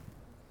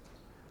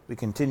We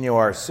continue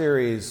our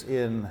series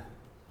in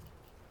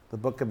the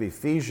book of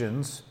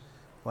Ephesians.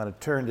 I want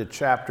to turn to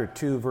chapter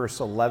 2, verse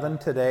 11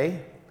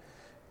 today,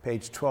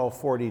 page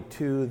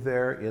 1242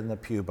 there in the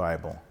Pew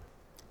Bible.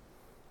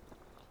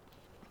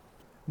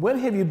 When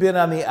have you been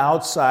on the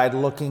outside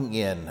looking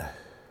in?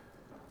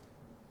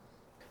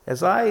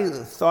 As I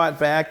thought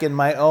back in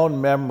my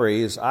own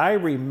memories, I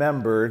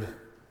remembered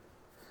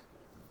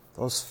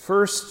those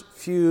first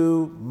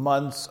few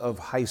months of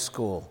high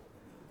school.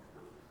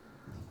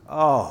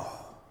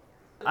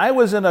 I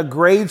was in a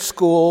grade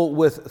school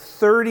with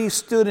 30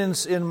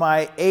 students in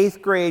my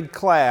 8th grade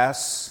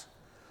class,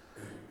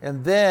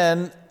 and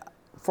then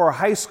for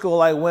high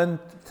school I went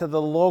to the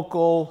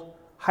local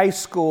high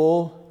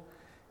school,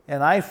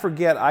 and I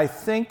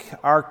think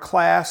our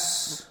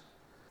class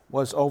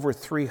was over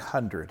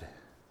 300,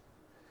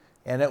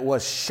 and it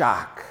was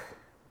shock.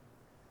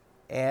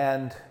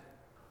 And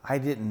I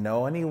didn't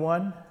know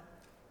anyone.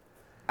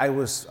 I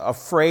was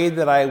afraid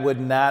that I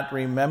would not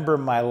remember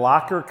my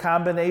locker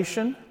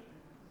combination.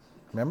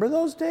 Remember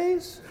those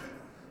days?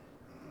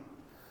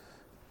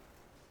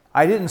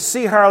 I didn't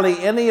see hardly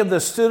any of the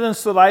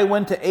students that I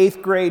went to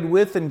 8th grade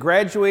with and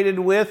graduated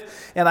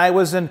with, and I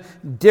was in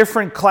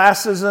different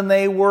classes than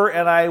they were,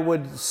 and I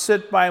would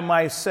sit by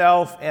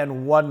myself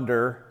and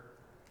wonder,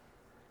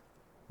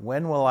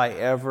 when will I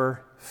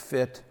ever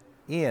fit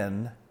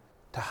in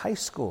to high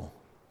school?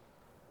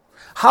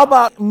 How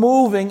about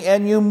moving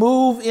and you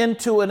move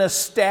into an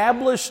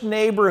established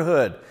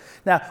neighborhood?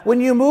 Now, when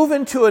you move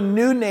into a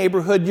new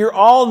neighborhood, you're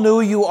all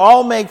new, you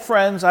all make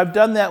friends. I've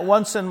done that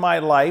once in my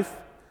life.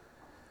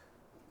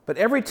 But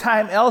every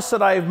time else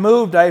that I've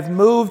moved,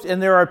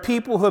 and there are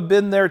people who have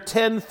been there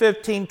 10,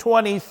 15,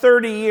 20,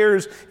 30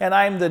 years, and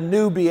I'm the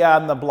newbie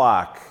on the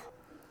block.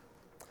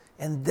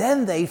 And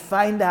then they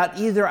find out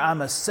either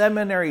I'm a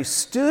seminary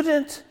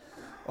student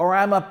or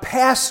I'm a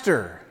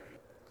pastor.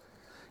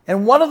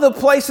 And one of the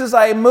places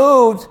I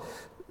moved,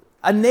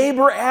 a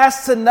neighbor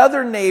asked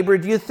another neighbor,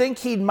 do you think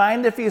he'd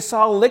mind if he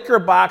saw liquor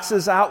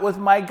boxes out with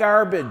my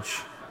garbage?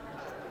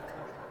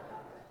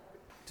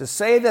 To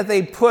say that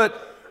they put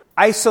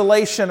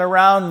isolation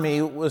around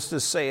me was to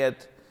say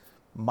it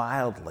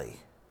mildly.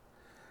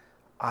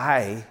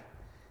 I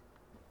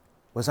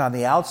was on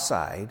the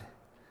outside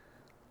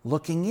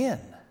looking in,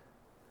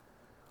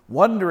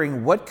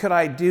 wondering what could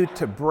I do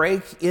to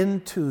break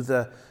into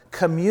the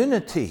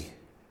community.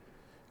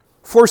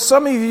 For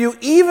some of you,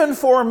 even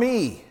for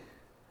me,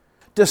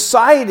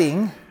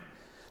 deciding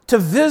to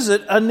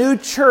visit a new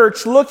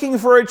church, looking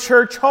for a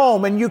church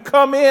home, and you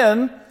come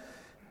in,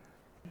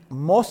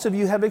 most of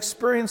you have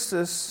experienced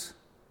this,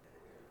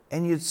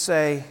 and you'd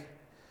say,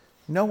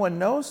 no one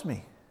knows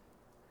me.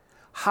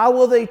 How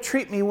will they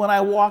treat me when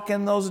I walk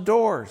in those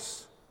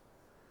doors?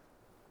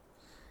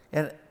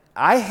 And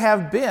I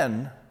have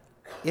been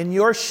in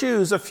your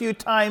shoes a few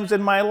times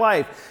in my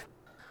life,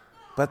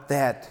 but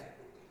that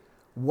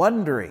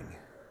wondering,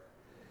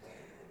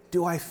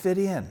 do I fit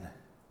in?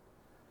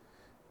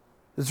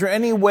 Is there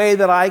any way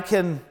that I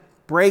can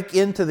break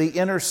into the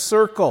inner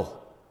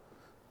circle?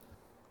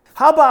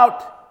 How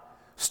about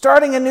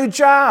starting a new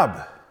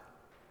job?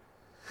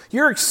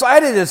 You're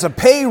excited. It's a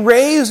pay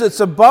raise. It's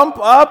a bump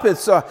up.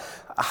 It's a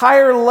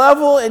higher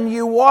level. And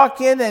you walk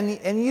in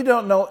and you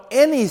don't know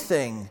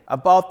anything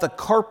about the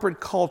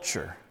corporate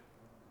culture.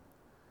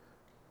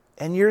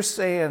 And you're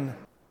saying,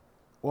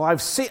 well, I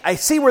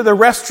see where the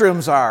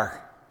restrooms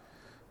are.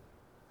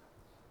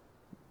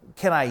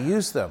 Can I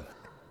use them?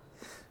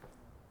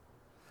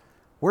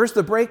 Where's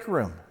the break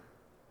room?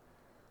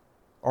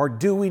 Or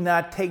do we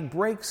not take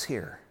breaks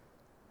here?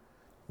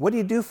 What do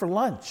you do for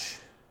lunch?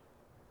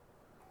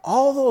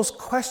 All those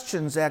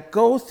questions that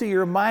go through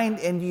your mind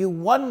and you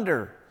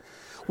wonder,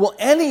 will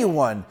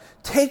anyone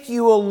take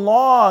you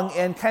along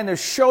and kind of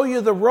show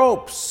you the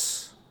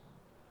ropes?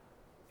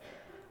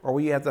 Or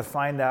will you have to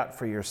find out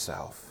for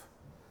yourself?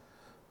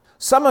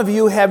 Some of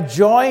you have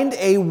joined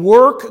a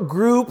work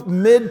group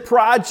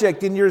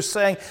mid-project and you're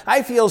saying,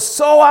 I feel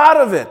so out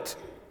of it.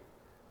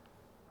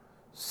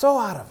 So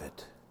out of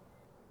it.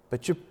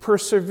 But you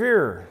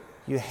persevere.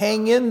 You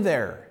hang in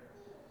there.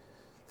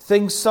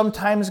 Things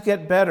sometimes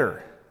get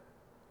better.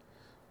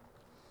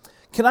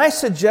 Can I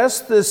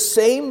suggest this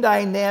same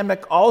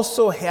dynamic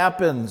also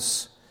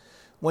happens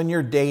when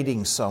you're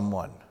dating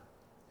someone?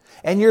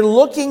 And you're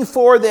looking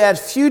for that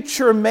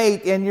future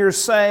mate and you're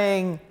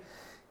saying,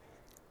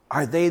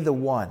 are they the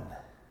one?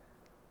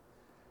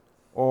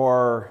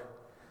 Or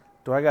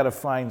do I got to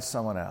find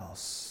someone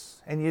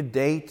else? And you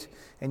date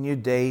and you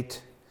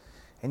date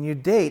and you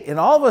date. And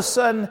all of a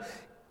sudden,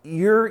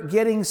 you're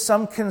getting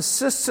some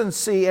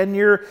consistency and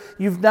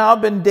you've now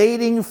been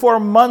dating for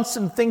months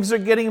and things are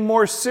getting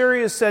more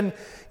serious and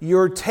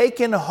you're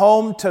taken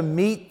home to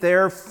meet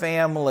their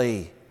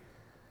family.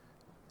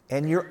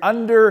 And you're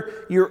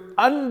under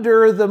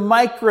the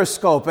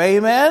microscope,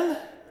 amen?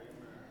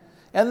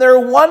 And they're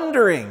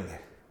wondering,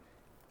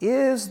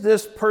 is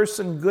this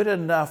person good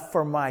enough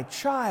for my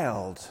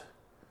child?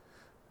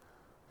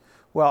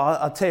 Well,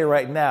 I'll tell you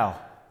right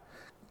now,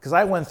 because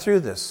I went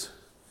through this.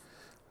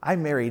 I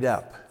married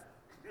up.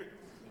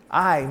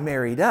 I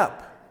married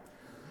up.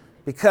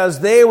 Because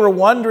they were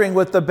wondering,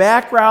 with the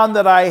background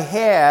that I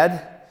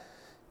had,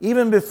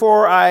 even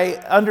before I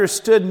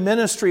understood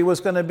ministry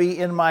was going to be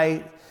in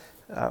my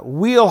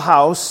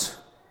wheelhouse,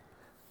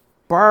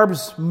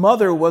 Barb's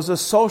mother was a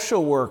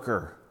social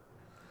worker.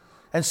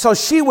 And so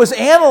she was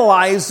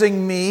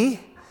analyzing me,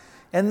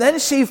 and then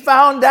she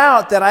found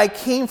out that I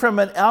came from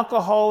an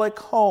alcoholic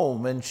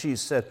home, and she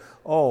said,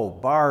 "Oh,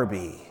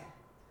 Barbie,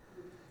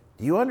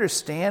 do you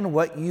understand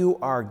what you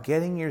are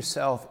getting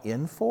yourself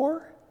in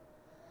for?"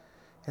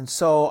 And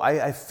so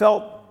I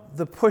felt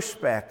the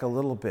pushback a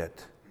little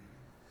bit.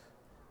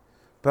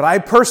 But I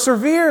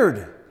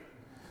persevered.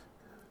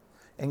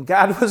 And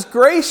God was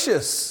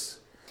gracious.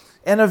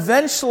 And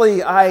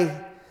eventually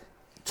I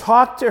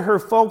talked to her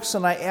folks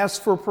and I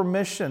asked for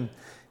permission.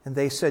 And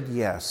they said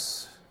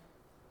yes.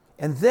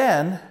 And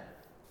then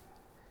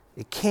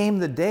it came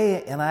the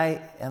day and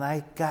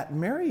I got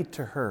married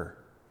to her.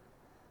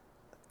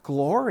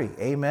 Glory.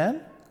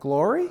 Amen?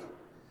 Glory.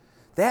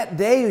 That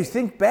day you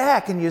think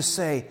back and you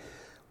say,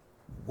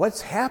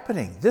 what's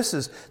happening? This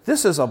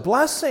is a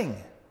blessing.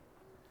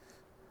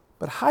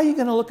 But how are you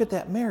going to look at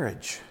that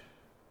marriage?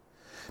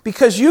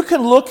 Because you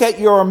can look at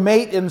your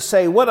mate and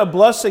say, what a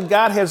blessing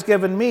God has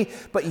given me.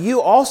 But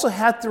you also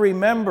have to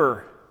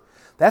remember,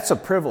 that's a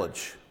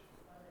privilege.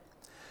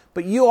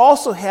 But you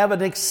also have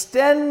an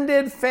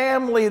extended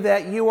family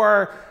that you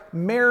are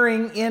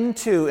marrying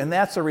into. And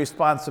that's a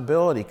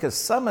responsibility, because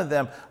some of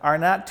them are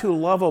not too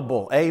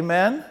lovable.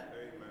 Amen? Amen.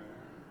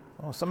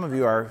 Well, some of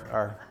you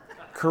are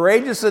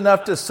courageous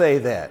enough to say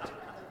that.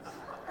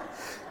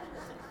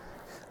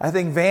 I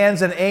think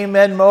Van's in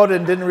amen mode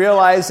and didn't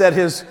realize that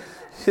his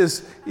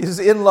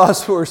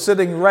in-laws were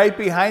sitting right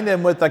behind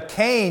him with a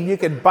cane. You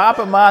could bop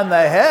him on the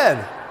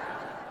head.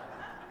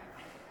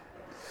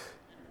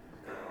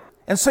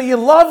 And so you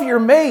love your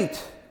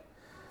mate,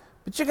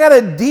 but you got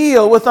to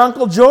deal with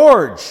Uncle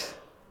George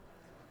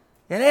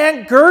and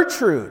Aunt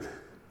Gertrude.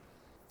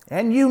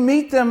 And you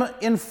meet them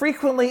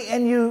infrequently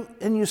and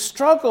you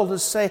struggle to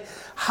say,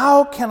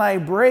 how can I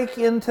break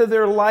into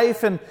their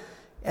life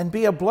and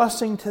be a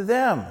blessing to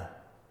them?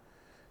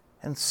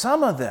 And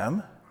some of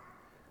them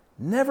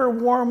never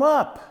warm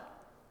up,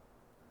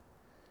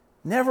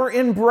 never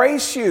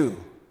embrace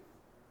you.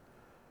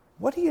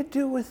 What do you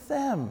do with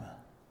them?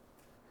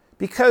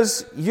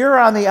 Because you're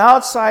on the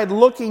outside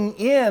looking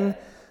in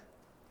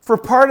for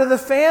part of the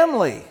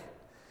family.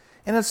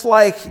 And it's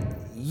like,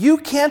 you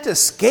can't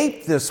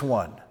escape this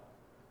one.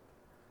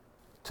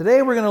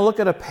 Today we're going to look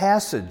at a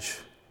passage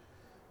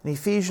in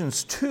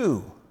Ephesians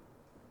 2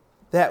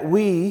 that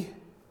we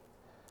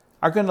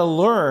are going to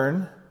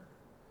learn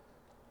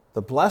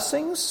the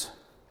blessings,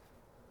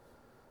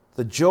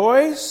 the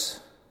joys,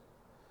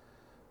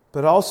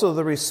 but also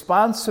the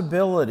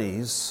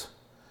responsibilities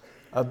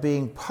of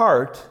being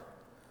part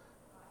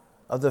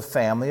of the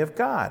family of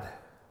God.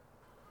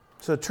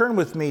 So turn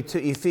with me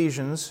to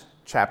Ephesians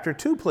chapter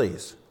 2,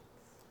 please.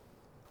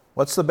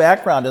 What's the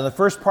background? In the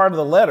first part of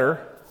the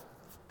letter,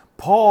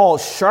 Paul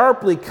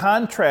sharply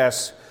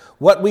contrasts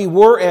what we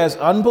were as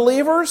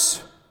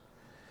unbelievers,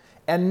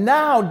 and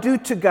now, due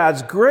to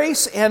God's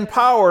grace and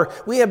power,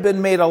 we have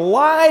been made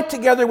alive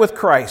together with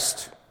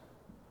Christ.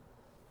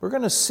 We're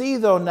going to see,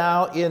 though,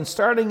 now,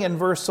 starting in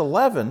verse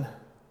 11,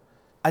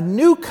 a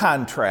new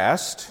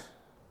contrast,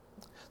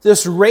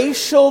 this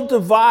racial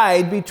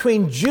divide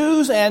between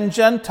Jews and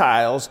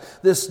Gentiles,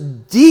 this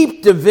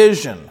deep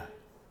division,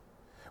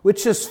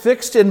 which is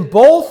fixed in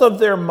both of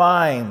their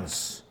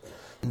minds.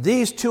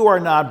 These two are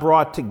not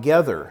brought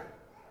together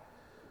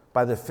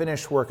by the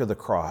finished work of the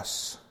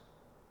cross.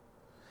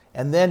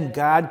 And then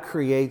God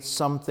creates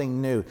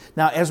something new.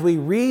 Now, as we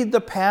read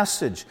the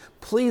passage,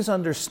 please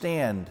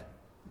understand,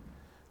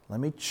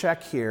 let me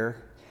check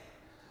here.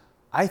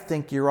 I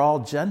think you're all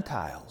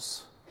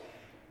Gentiles.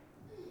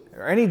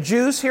 Are any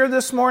Jews here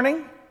this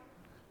morning?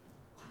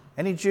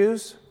 Any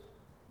Jews?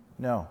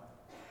 No.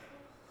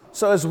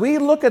 So as we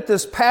look at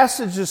this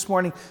passage this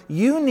morning,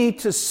 you need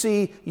to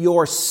see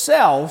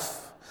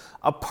yourself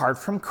apart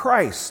from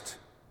Christ.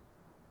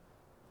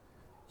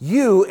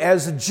 You,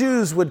 as the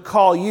Jews would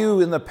call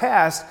you in the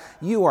past,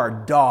 you are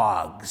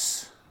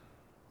dogs.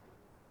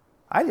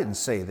 I didn't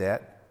say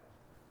that.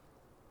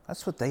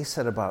 That's what they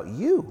said about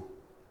you.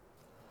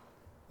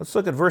 Let's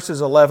look at verses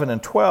 11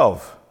 and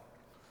 12.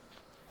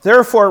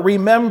 Therefore,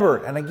 remember,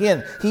 and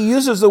again, he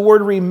uses the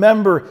word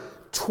remember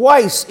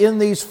twice in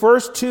these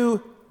first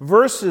two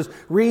verses.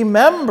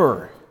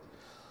 Remember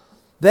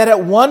that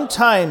at one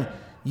time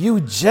you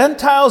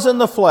Gentiles in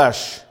the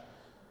flesh,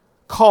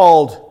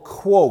 called,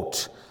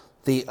 quote,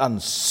 the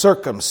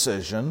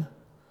uncircumcision,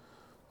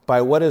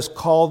 by what is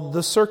called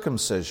the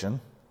circumcision,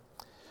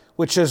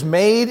 which is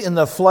made in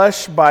the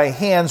flesh by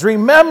hands.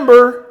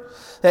 Remember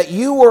that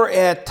you were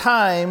at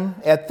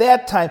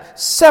that time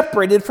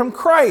separated from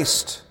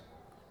Christ,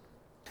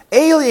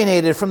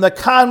 alienated from the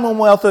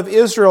commonwealth of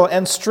Israel,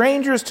 and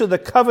strangers to the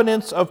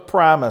covenants of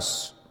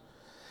promise,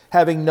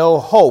 having no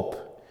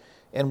hope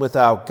and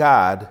without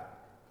God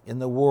in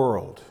the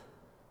world.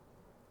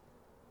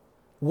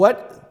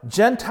 what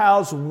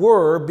Gentiles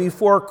were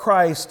before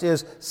Christ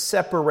is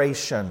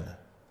separation.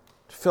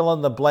 Fill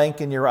in the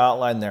blank in your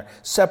outline there.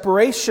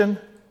 Separation.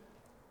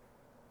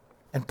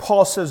 And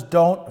Paul says,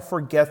 don't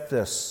forget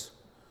this.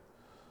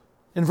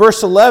 In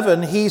verse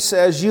 11, he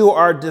says, you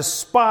are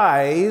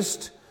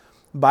despised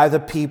by the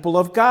people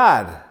of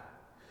God.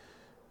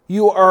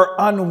 You are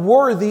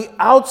unworthy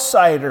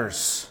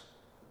outsiders.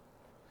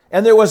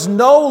 And there was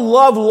no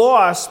love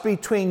lost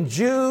between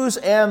Jews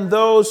and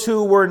those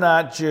who were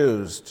not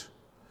Jews.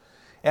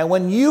 And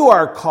when you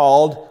are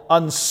called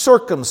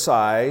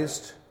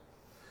uncircumcised,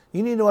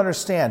 you need to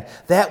understand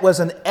that was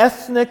an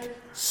ethnic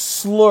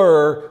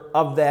slur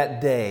of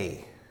that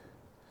day,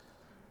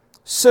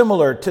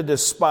 similar to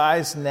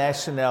despised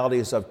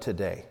nationalities of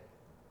today.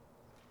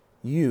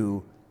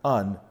 You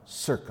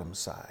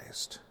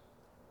uncircumcised.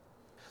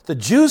 The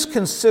Jews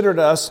considered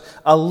us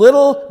a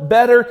little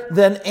better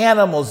than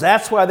animals.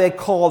 That's why they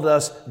called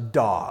us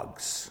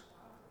dogs.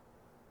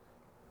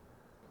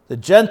 The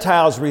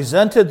Gentiles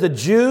resented the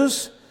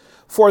Jews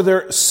for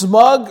their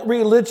smug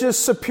religious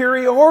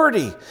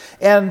superiority,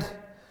 and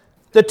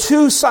the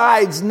two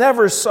sides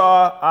never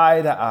saw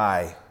eye to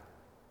eye.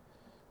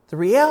 The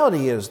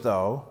reality is,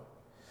 though,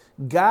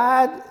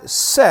 God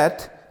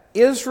set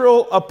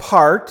Israel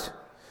apart,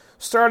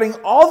 starting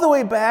all the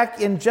way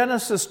back in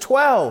Genesis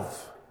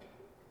 12,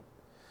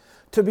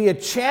 to be a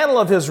channel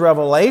of His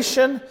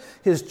revelation,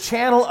 His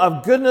channel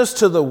of goodness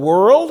to the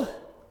world.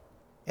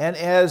 And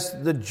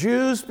as the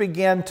Jews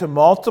began to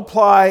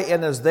multiply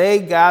and as they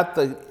got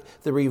the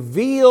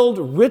revealed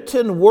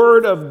written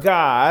Word of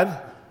God,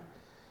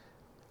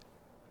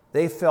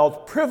 they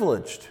felt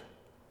privileged.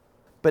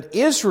 But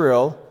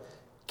Israel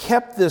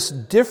kept this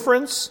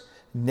difference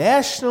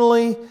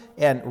nationally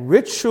and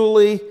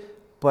ritually,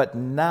 but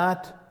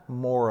not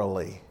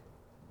morally.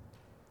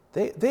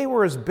 They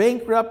were as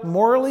bankrupt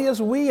morally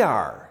as we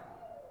are.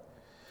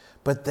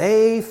 But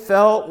they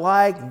felt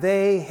like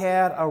they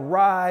had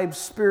arrived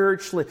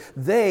spiritually.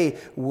 They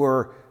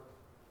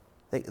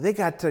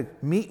got to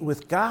meet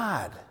with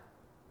God,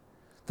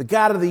 the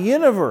God of the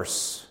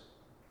universe.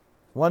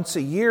 Once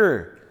a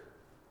year,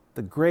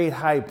 the great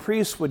high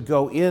priest would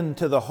go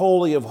into the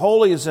Holy of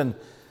Holies and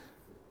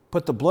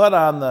put the blood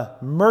on the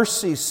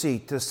mercy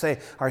seat to say,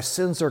 our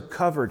sins are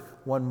covered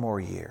one more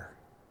year.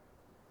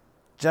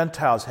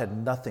 Gentiles had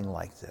nothing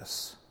like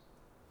this.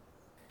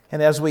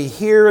 And as we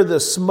hear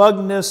the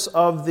smugness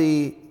of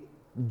the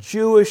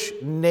Jewish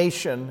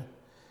nation,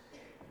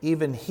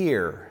 even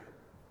here,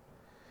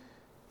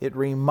 it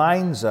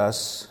reminds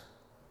us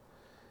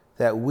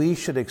that we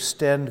should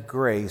extend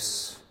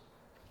grace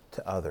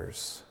to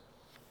others.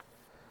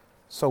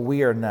 So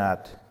we are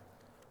not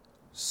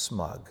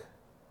smug.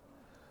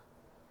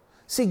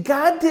 See,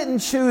 God didn't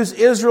choose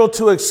Israel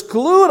to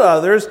exclude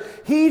others.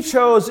 He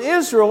chose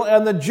Israel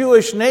and the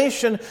Jewish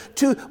nation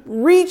to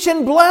reach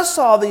and bless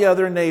all the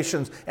other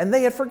nations. And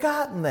they had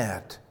forgotten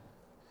that.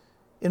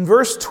 In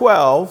verse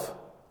 12,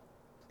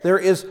 there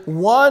is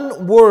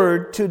one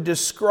word to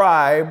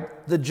describe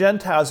the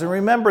Gentiles. And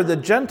remember, the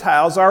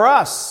Gentiles are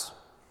us.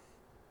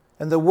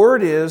 And the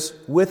word is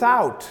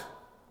without.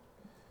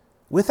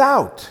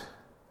 Without.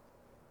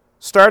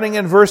 Starting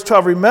in verse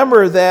 12,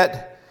 remember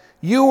that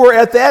you were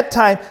at that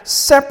time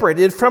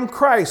separated from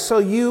Christ, so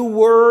you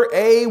were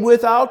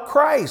without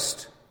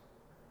Christ.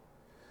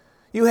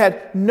 You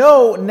had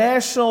no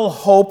national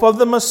hope of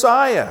the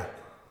Messiah.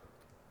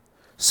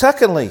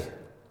 Secondly,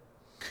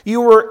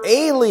 you were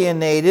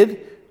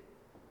alienated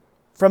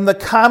from the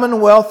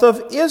commonwealth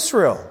of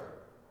Israel.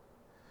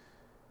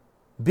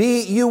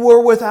 You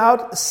were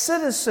without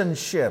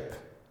citizenship.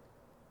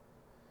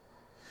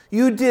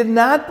 You did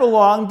not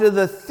belong to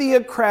the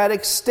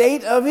theocratic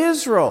state of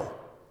Israel.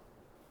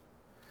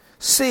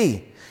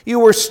 C, you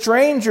were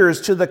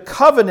strangers to the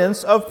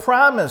covenants of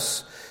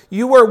promise.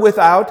 You were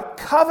without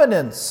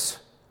covenants,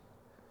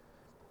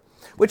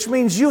 which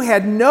means you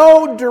had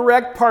no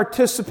direct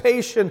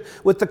participation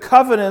with the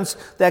covenants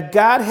that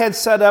God had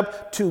set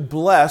up to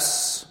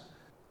bless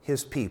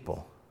His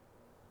people.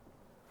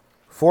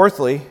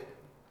 Fourthly,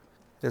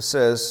 it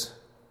says,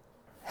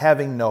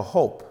 having no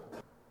hope.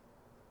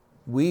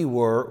 We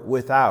were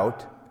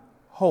without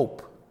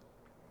hope.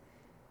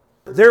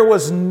 There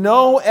was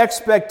no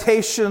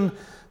expectation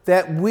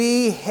that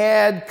we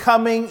had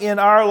coming in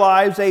our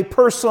lives a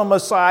personal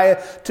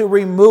Messiah to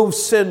remove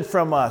sin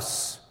from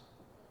us.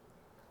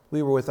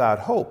 We were without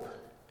hope.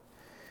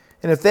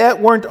 And if that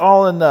weren't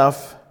all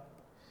enough,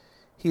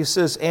 he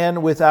says,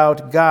 and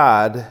without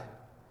God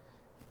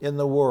in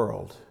the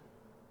world.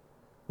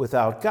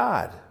 Without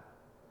God.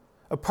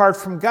 Apart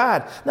from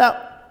God.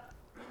 Now,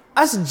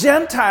 us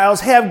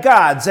Gentiles have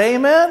gods,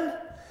 amen?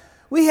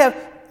 We have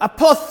a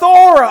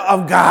plethora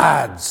of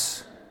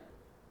gods.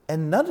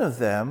 And none of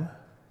them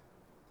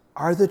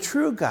are the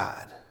true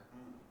God.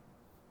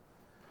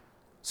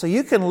 So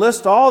you can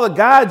list all the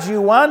gods you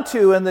want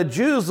to, and the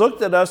Jews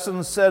looked at us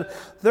and said,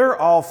 they're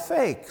all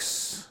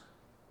fakes.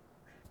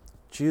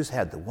 Jews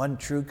had the one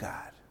true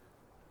God,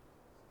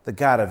 the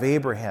God of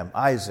Abraham,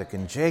 Isaac,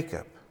 and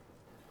Jacob.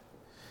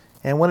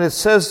 And when it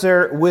says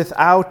there,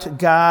 without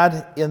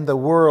God in the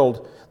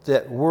world,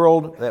 that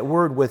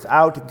word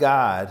without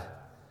God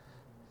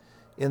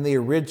in the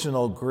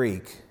original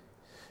Greek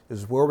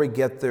is where we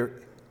get the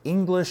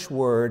English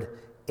word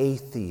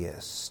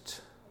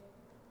atheist.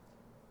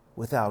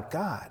 Without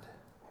God.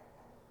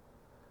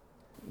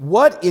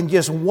 What, in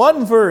just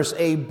one verse,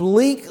 a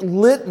bleak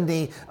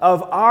litany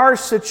of our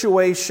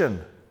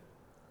situation.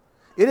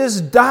 It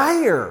is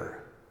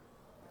dire.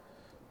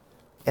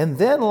 And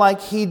then,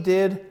 like he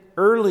did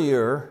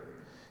earlier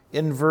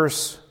in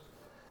verse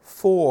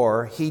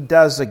 4, he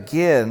does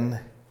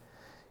again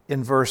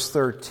in verse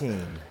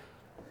 13.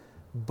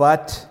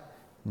 But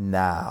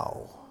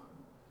now.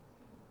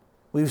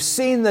 We've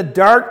seen the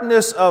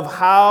darkness of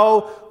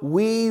how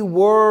we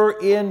were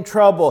in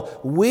trouble.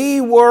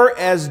 We were,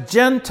 as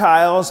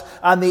Gentiles,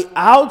 on the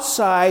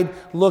outside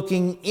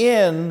looking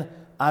in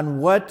on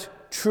what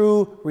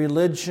true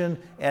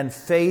religion and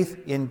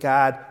faith in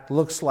God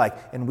looks like.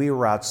 And we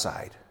were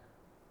outside.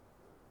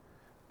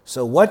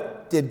 So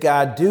what did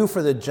God do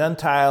for the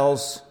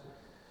Gentiles?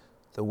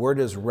 The word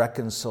is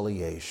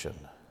reconciliation.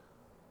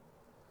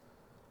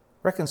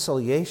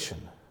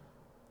 Reconciliation.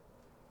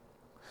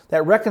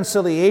 That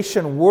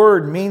reconciliation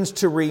word means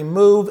to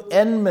remove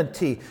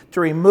enmity, to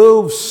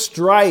remove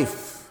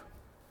strife.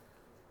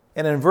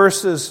 And in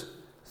verses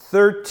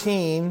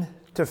 13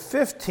 to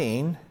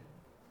 15,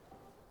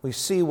 we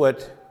see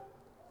what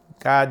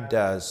God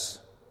does.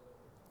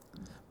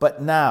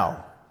 But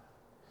now,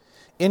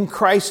 in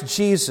Christ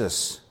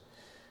Jesus,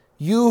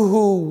 you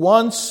who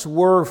once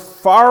were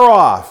far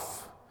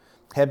off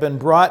have been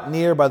brought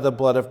near by the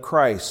blood of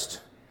Christ.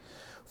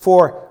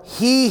 For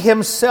he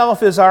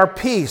himself is our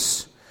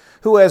peace,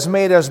 who has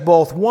made us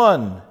both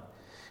one,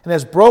 and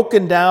has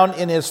broken down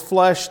in his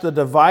flesh the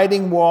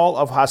dividing wall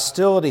of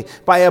hostility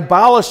by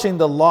abolishing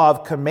the law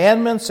of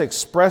commandments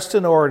expressed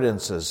in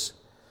ordinances,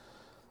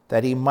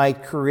 that he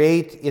might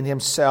create in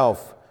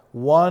himself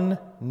one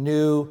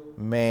new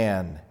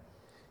man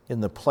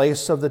in the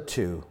place of the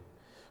two,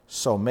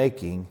 so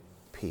making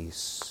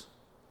peace.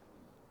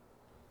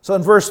 So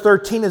in verse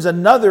 13 is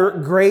another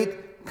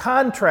great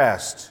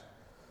contrast,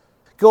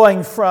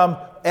 going from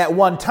at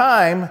one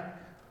time,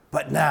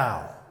 but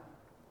now.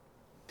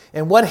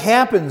 And what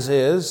happens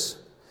is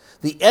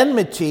the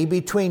enmity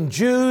between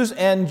Jews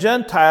and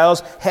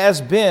Gentiles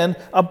has been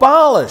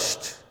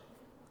abolished.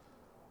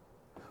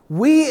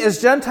 We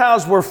as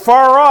Gentiles were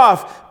far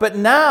off, but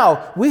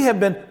now we have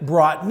been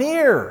brought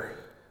near.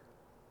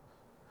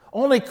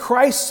 Only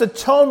Christ's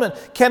atonement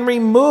can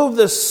remove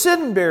the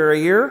sin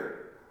barrier.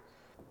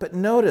 But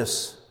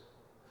notice,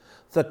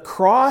 the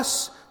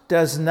cross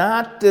does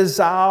not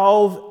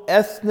dissolve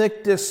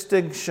ethnic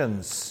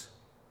distinctions,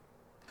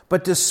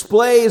 but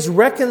displays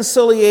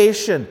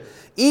reconciliation.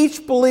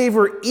 Each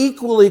believer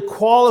equally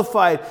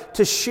qualified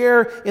to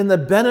share in the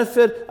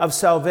benefit of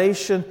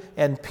salvation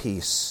and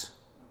peace.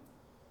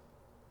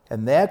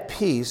 And that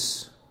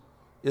peace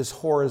is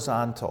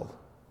horizontal.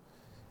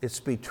 It's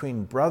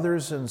between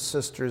brothers and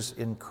sisters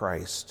in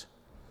Christ.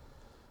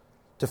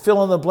 To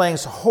fill in the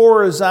blanks,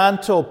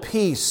 horizontal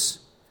peace,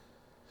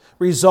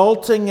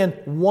 resulting in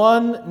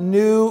one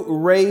new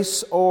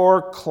race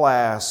or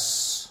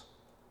class.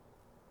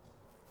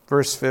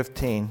 Verse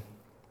 15,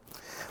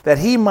 that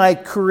he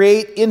might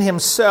create in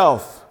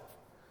himself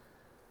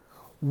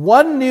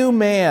one new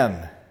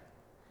man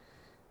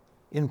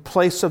in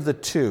place of the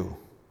two.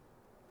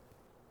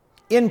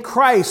 In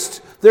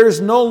Christ,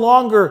 there's no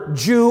longer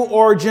Jew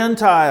or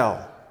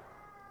Gentile.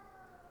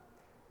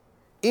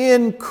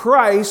 In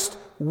Christ,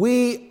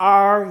 we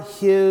are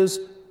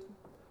his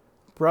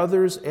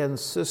brothers and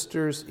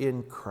sisters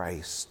in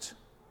Christ.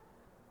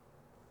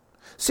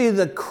 See,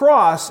 the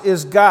cross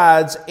is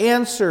God's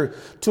answer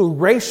to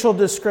racial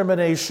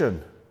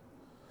discrimination,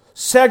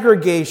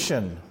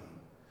 segregation,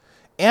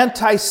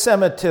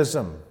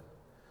 anti-Semitism,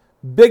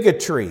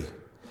 bigotry,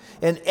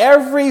 and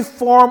every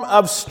form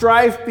of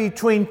strife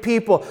between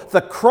people.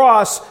 The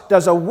cross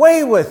does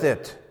away with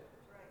it.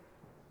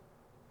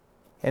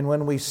 And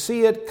when we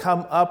see it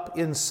come up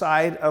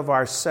inside of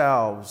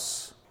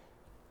ourselves,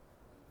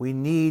 we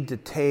need to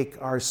take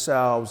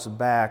ourselves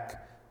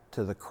back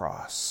to the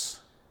cross.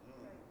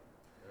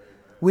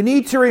 We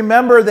need to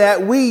remember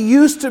that we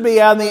used to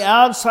be on the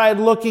outside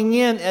looking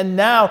in, and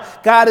now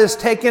God has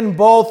taken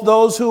both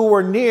those who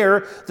were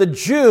near, the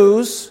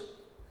Jews,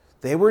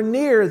 they were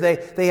near,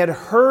 they had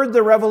heard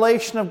the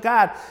revelation of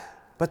God,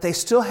 but they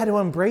still had to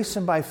embrace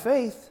him by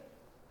faith.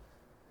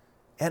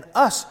 And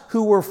us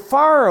who were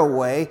far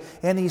away,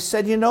 and he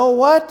said, you know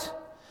what?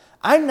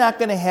 I'm not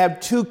going to have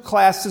two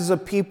classes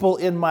of people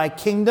in my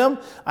kingdom.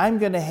 I'm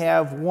going to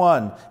have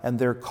one, and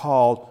they're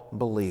called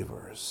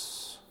believers.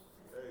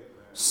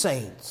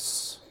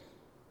 Saints.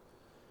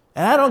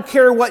 And I don't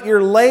care what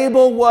your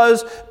label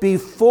was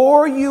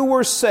before you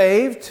were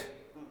saved,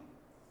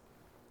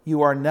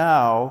 you are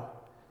now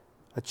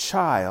a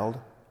child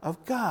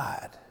of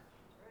God.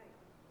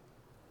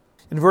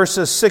 In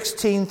verses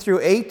 16 through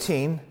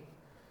 18,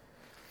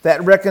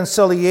 that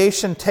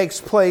reconciliation takes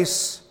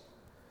place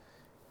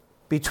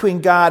between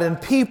God and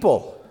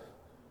people.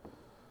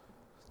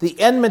 the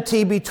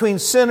enmity between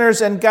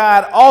sinners and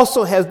God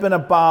also has been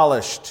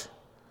abolished.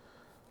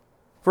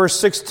 Verse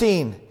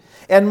 16,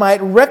 and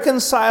might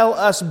reconcile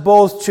us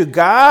both to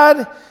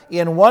God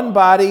in one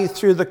body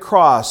through the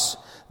cross,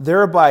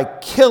 thereby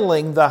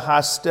killing the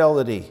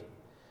hostility.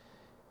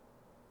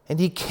 And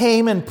he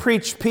came and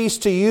preached peace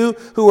to you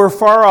who were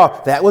far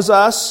off. That was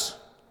us.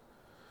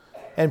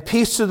 And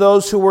peace to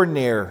those who were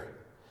near.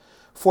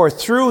 For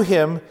through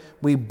him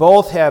we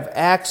both have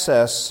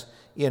access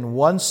in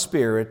one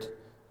Spirit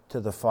to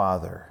the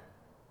Father.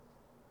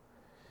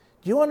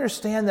 Do you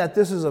understand that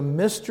this is a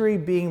mystery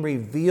being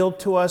revealed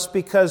to us?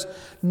 Because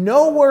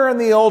nowhere in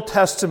the Old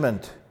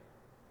Testament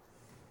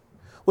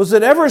was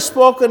it ever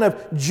spoken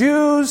of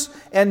Jews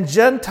and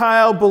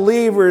Gentile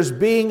believers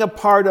being a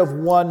part of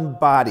one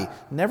body.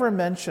 Never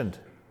mentioned.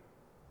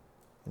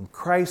 And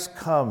Christ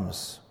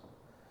comes.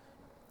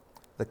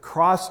 The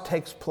cross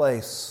takes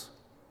place,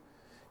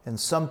 and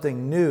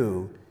something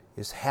new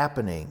is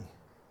happening.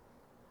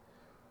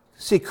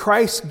 See,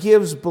 Christ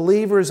gives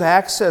believers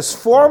access.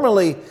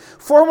 Formerly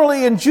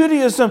in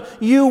Judaism,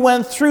 you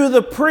went through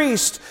the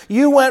priest.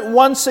 You went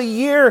once a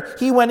year.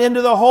 He went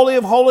into the Holy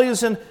of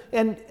Holies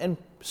and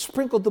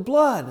sprinkled the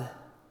blood.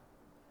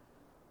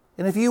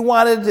 And if you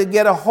wanted to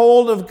get a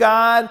hold of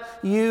God,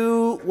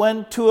 you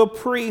went to a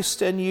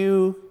priest and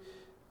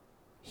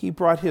he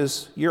brought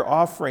your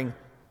offering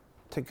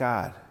to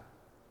God.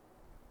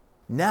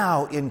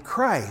 Now in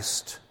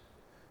Christ,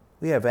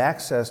 we have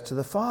access to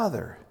the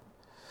Father.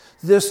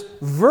 This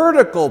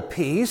vertical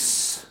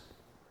peace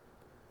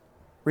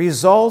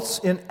results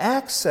in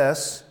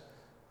access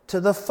to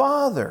the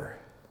Father.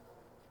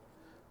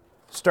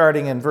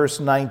 Starting in verse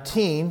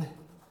 19,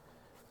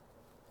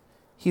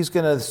 he's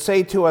going to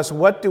say to us,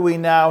 what do we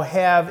now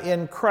have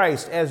in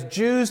Christ? As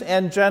Jews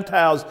and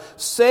Gentiles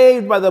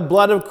saved by the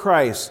blood of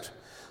Christ,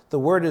 the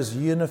word is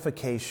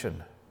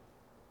unification.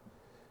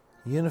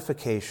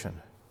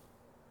 Unification.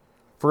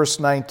 Verse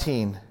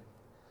 19.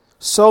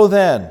 So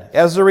then,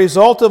 as a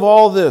result of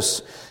all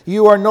this,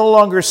 you are no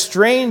longer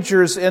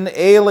strangers and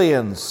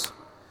aliens.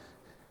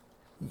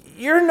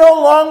 You're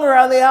no longer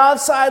on the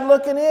outside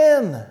looking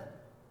in.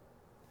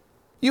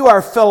 You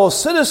are fellow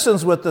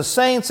citizens with the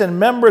saints and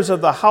members of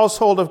the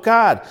household of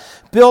God,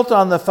 built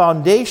on the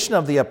foundation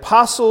of the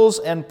apostles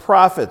and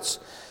prophets,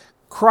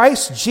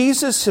 Christ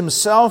Jesus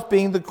himself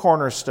being the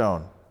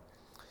cornerstone,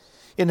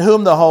 in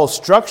whom the whole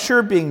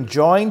structure being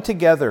joined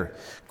together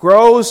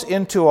grows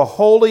into a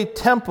holy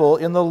temple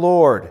in the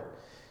Lord.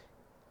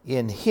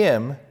 In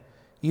him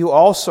you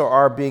also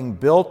are being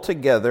built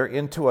together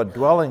into a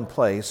dwelling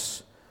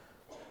place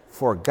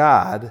for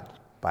God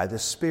by the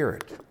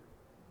Spirit.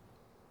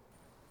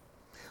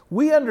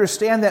 We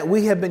understand that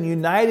we have been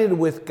united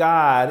with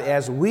God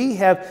as we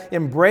have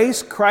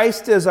embraced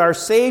Christ as our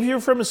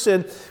Savior from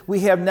sin.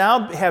 We have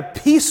now have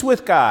peace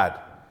with God.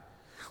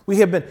 We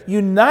have been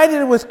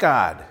united with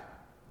God.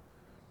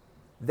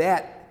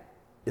 That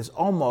is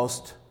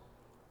almost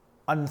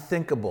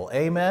unthinkable.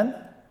 Amen?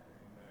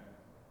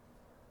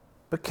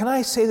 But can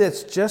I say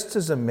that's just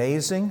as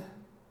amazing?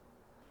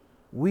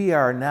 We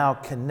are now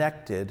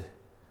connected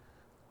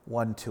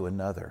one to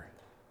another.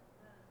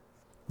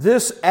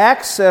 This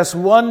access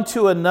one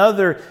to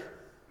another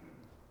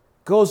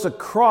goes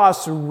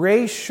across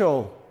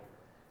racial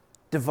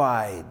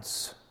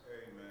divides.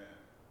 Amen.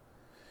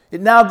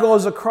 It now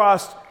goes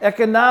across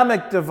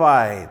economic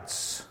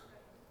divides.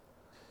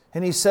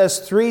 And he says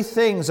three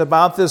things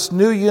about this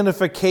new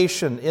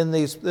unification in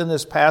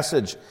this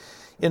passage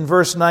in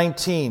verse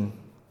 19.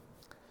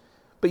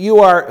 But you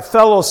are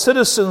fellow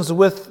citizens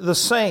with the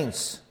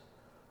saints.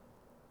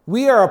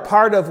 We are a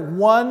part of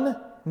one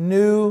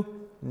new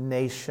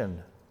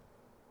nation.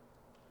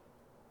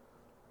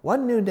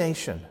 One new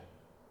nation.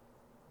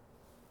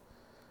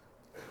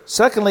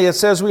 Secondly, it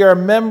says we are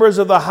members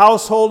of the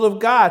household of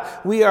God.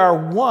 We are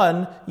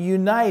one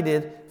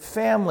united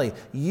family.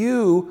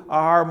 You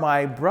are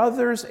my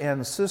brothers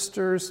and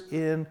sisters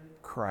in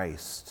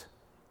Christ.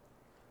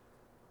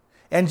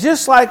 And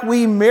just like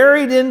we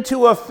married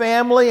into a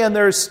family and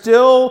there's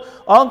still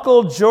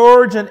Uncle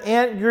George and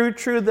Aunt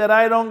Gertrude that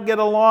I don't get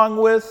along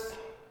with,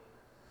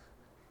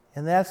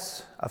 and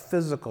that's a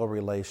physical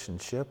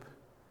relationship,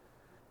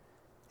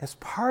 as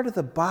part of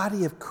the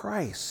body of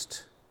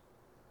Christ,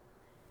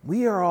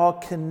 we are all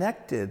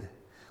connected.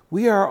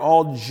 We are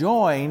all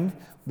joined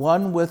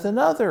one with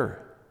another.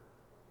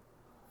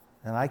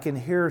 And I can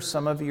hear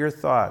some of your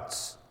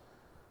thoughts.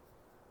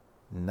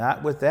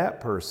 Not with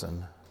that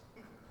person.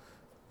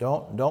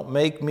 Don't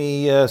make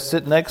me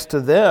sit next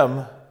to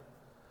them.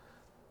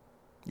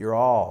 You're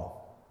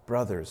all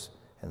brothers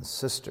and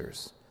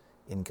sisters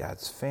in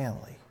God's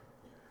family.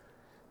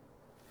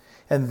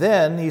 And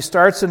then he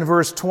starts in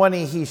verse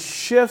 20. He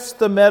shifts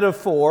the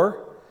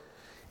metaphor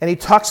and he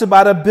talks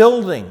about a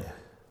building.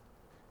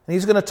 And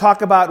he's going to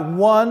talk about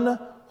one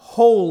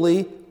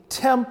holy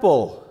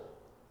temple.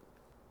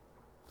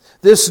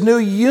 This new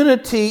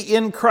unity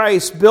in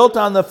Christ built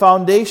on the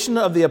foundation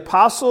of the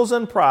apostles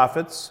and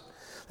prophets.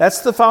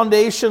 That's the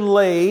foundation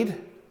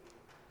laid.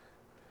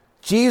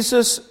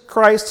 Jesus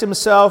Christ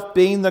himself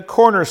being the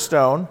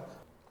cornerstone.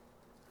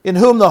 in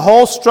whom the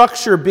whole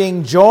structure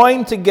being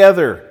joined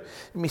together.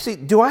 Let me see,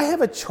 do I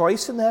have a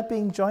choice in that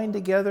being joined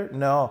together?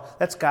 No,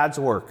 that's God's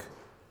work.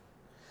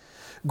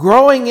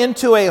 Growing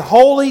into a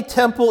holy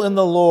temple in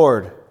the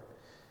Lord.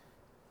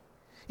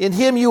 In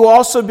him you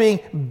also being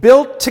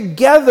built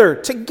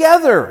together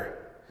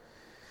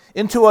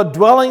into a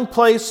dwelling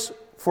place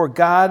for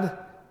God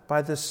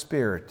by the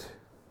Spirit.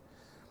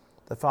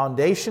 The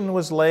foundation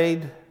was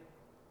laid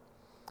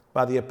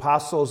by the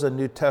apostles and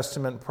New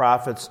Testament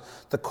prophets.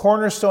 The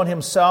cornerstone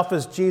himself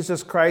is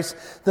Jesus Christ.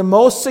 The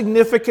most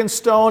significant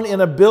stone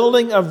in a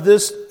building of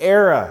this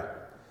era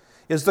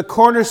is the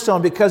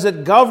cornerstone because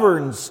it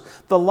governs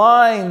the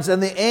lines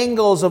and the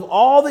angles of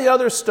all the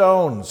other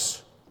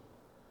stones.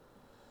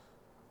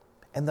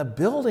 And the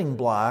building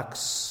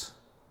blocks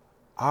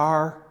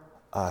are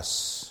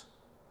us,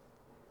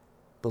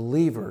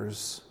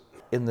 believers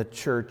in the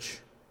church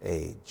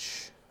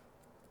age.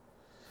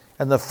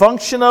 And the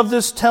function of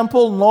this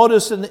temple,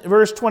 notice in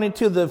verse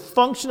 22, the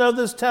function of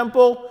this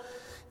temple,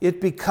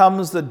 it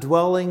becomes the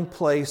dwelling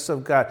place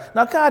of God.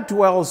 Now, God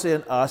dwells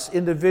in us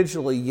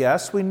individually,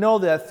 yes, we know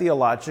that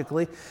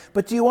theologically,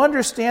 but do you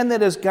understand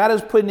that as God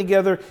is putting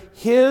together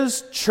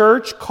His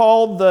church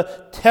called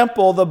the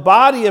temple, the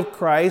body of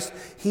Christ,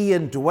 He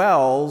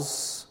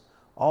indwells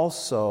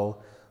also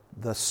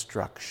the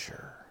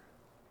structure,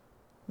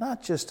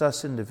 not just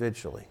us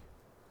individually.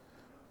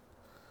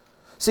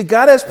 See,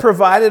 God has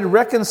provided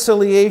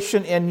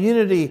reconciliation and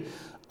unity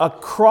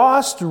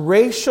across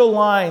racial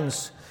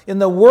lines in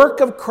the work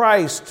of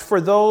Christ for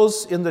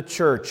those in the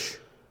church.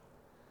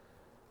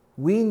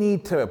 We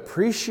need to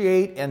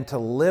appreciate and to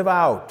live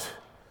out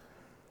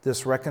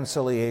this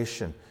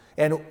reconciliation.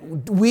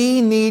 And we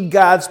need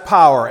God's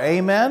power.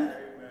 Amen? Amen.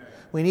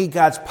 We need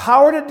God's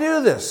power to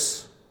do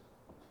this.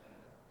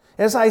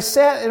 As I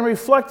sat and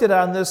reflected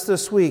on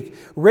this week,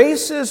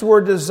 races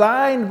were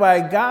designed by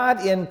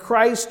God in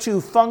Christ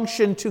to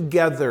function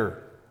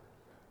together,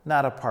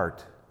 not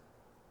apart.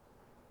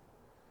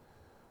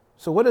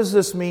 So what does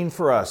this mean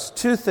for us?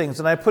 Two things,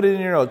 and I put it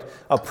in your note: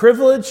 a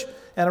privilege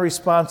and a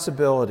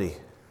responsibility.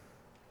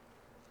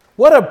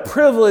 What a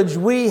privilege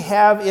we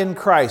have in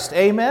Christ.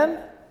 Amen?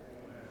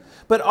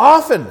 But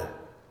often,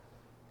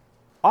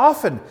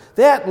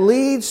 that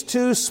leads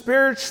to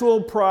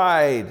spiritual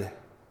pride.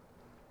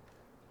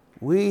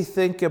 We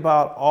think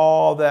about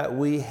all that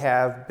we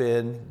have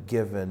been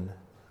given.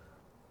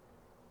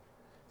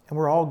 And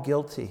we're all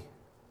guilty.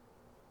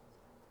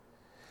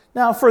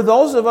 Now, for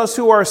those of us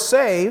who are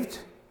saved,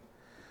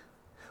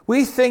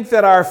 we think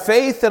that our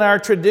faith and our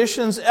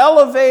traditions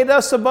elevate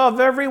us above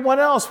everyone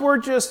else. We're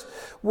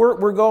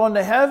going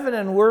to heaven,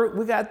 and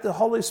we got the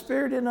Holy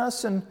Spirit in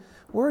us, and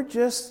we're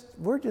just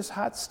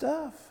hot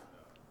stuff.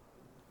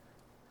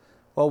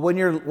 Well, when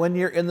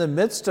you're in the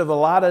midst of a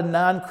lot of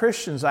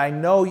non-Christians, I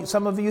know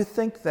some of you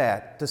think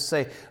that, to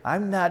say,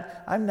 I'm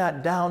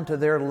not down to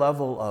their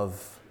level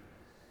of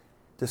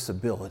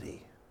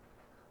disability.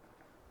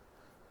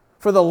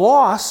 For the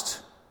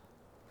lost,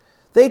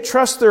 they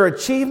trust their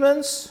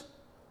achievements,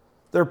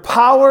 their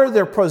power,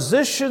 their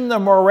position, their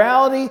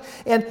morality,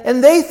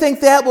 and they think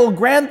that will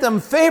grant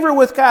them favor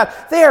with God.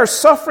 They are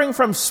suffering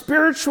from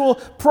spiritual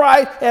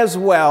pride as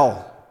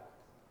well.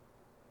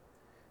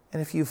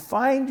 And if you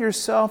find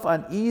yourself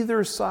on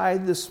either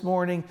side this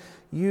morning,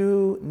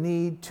 you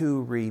need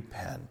to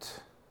repent.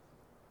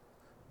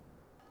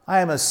 I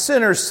am a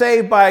sinner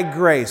saved by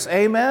grace.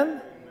 Amen?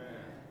 Amen?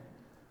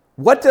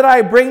 What did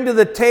I bring to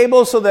the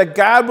table so that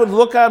God would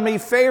look on me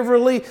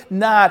favorably?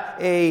 Not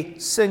a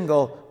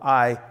single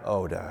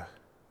iota.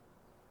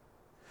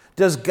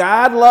 Does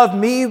God love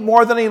me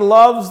more than He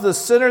loves the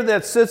sinner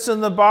that sits in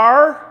the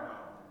bar?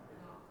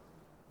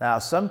 Now,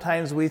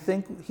 sometimes we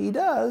think He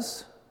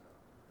does.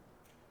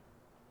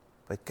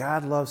 But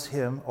God loves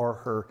him or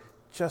her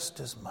just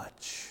as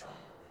much.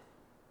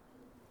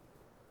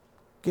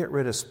 Get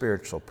rid of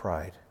spiritual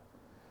pride.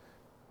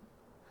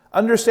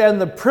 Understand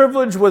the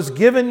privilege was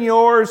given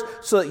yours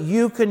so that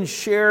you can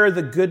share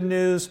the good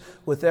news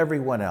with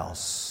everyone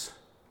else.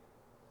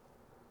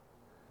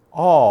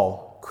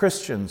 All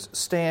Christians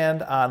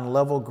stand on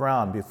level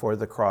ground before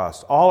the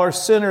cross. All are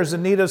sinners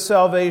in need of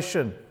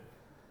salvation.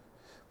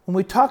 When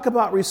we talk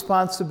about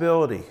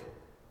responsibility,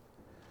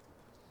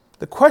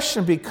 the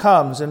question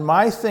becomes, in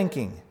my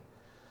thinking,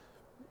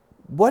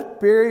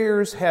 what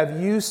barriers have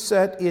you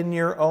set in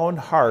your own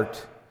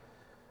heart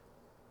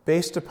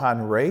based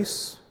upon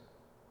race,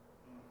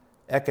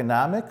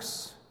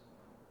 economics,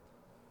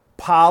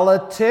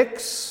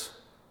 politics?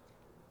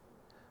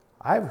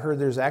 I've heard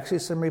there's actually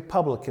some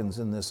Republicans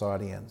in this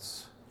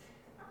audience,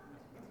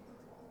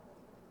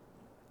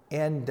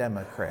 and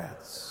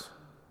Democrats,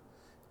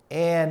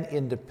 and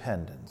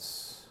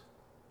independents.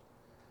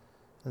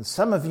 And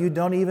some of you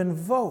don't even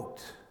vote.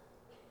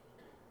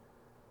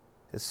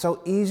 It's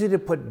so easy to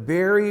put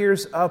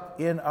barriers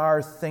up in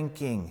our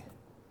thinking.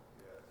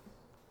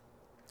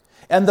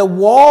 And the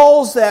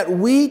walls that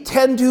we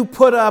tend to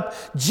put up,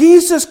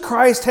 Jesus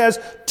Christ has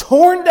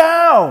torn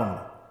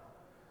down.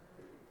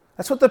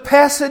 That's what the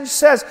passage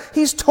says.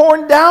 He's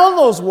torn down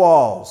those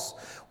walls.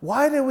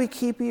 Why do we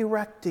keep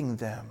erecting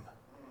them?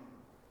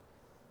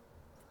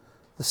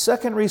 The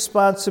second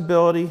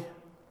responsibility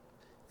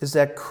is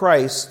that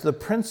Christ, the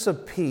Prince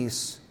of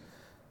Peace,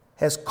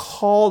 has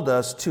called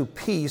us to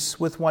peace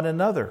with one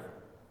another.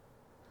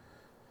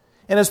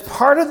 And as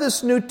part of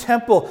this new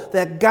temple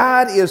that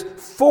God is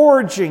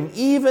forging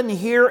even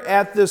here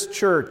at this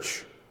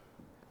church,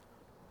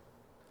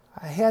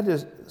 I had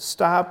to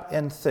stop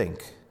and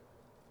think,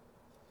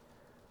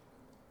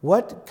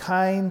 what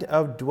kind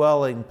of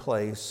dwelling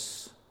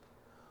place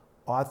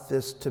ought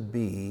this to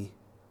be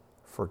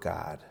for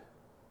God?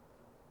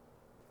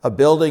 A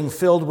building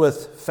filled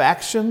with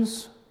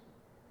factions,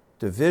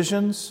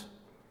 divisions,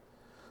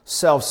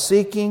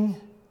 self-seeking,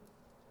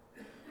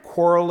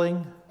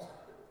 quarreling?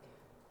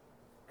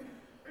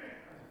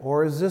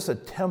 Or is this a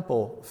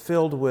temple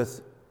filled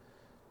with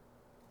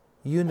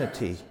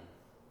unity,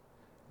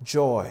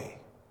 joy,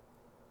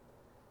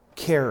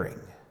 caring,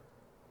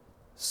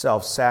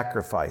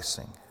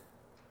 self-sacrificing,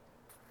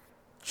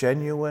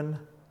 genuine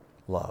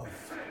love?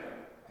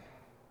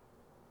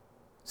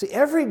 See,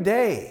 every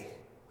day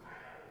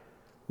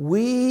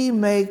we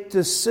make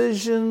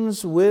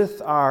decisions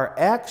with our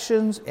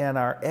actions and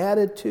our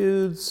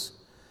attitudes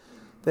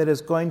that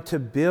is going to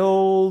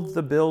build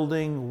the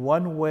building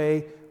one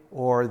way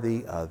or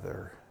the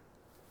other.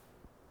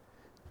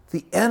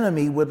 The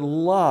enemy would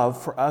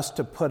love for us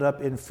to put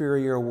up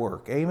inferior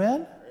work.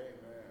 Amen?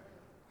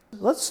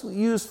 Let's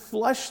use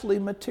fleshly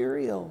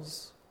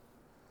materials.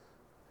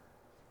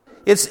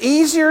 It's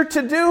easier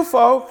to do,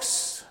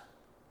 folks.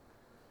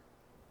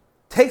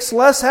 Takes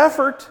less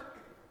effort.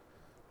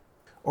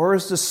 Or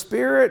is the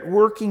Spirit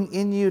working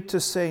in you to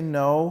say,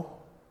 no,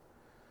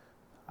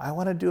 I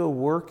want to do a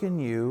work in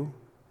you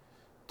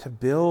to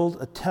build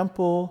a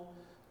temple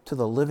to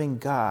the living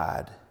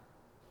God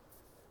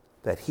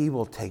that He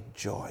will take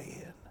joy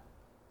in?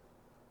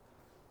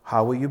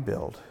 How will you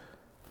build?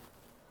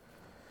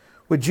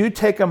 Would you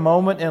take a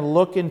moment and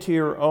look into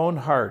your own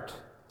heart?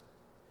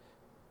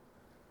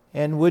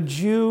 And would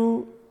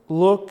you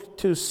look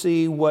to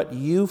see what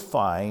you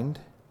find?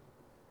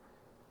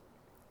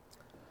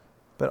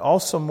 But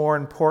also, more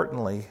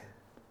importantly,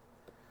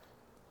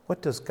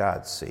 what does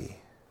God see?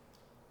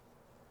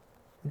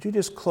 Would you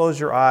just close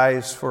your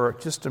eyes for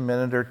just a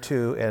minute or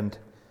two and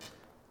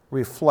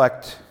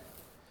reflect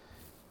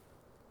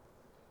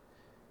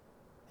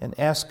and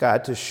ask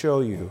God to show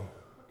you,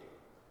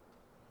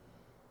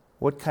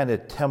 what kind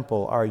of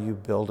temple are you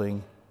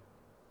building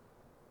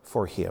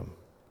for Him?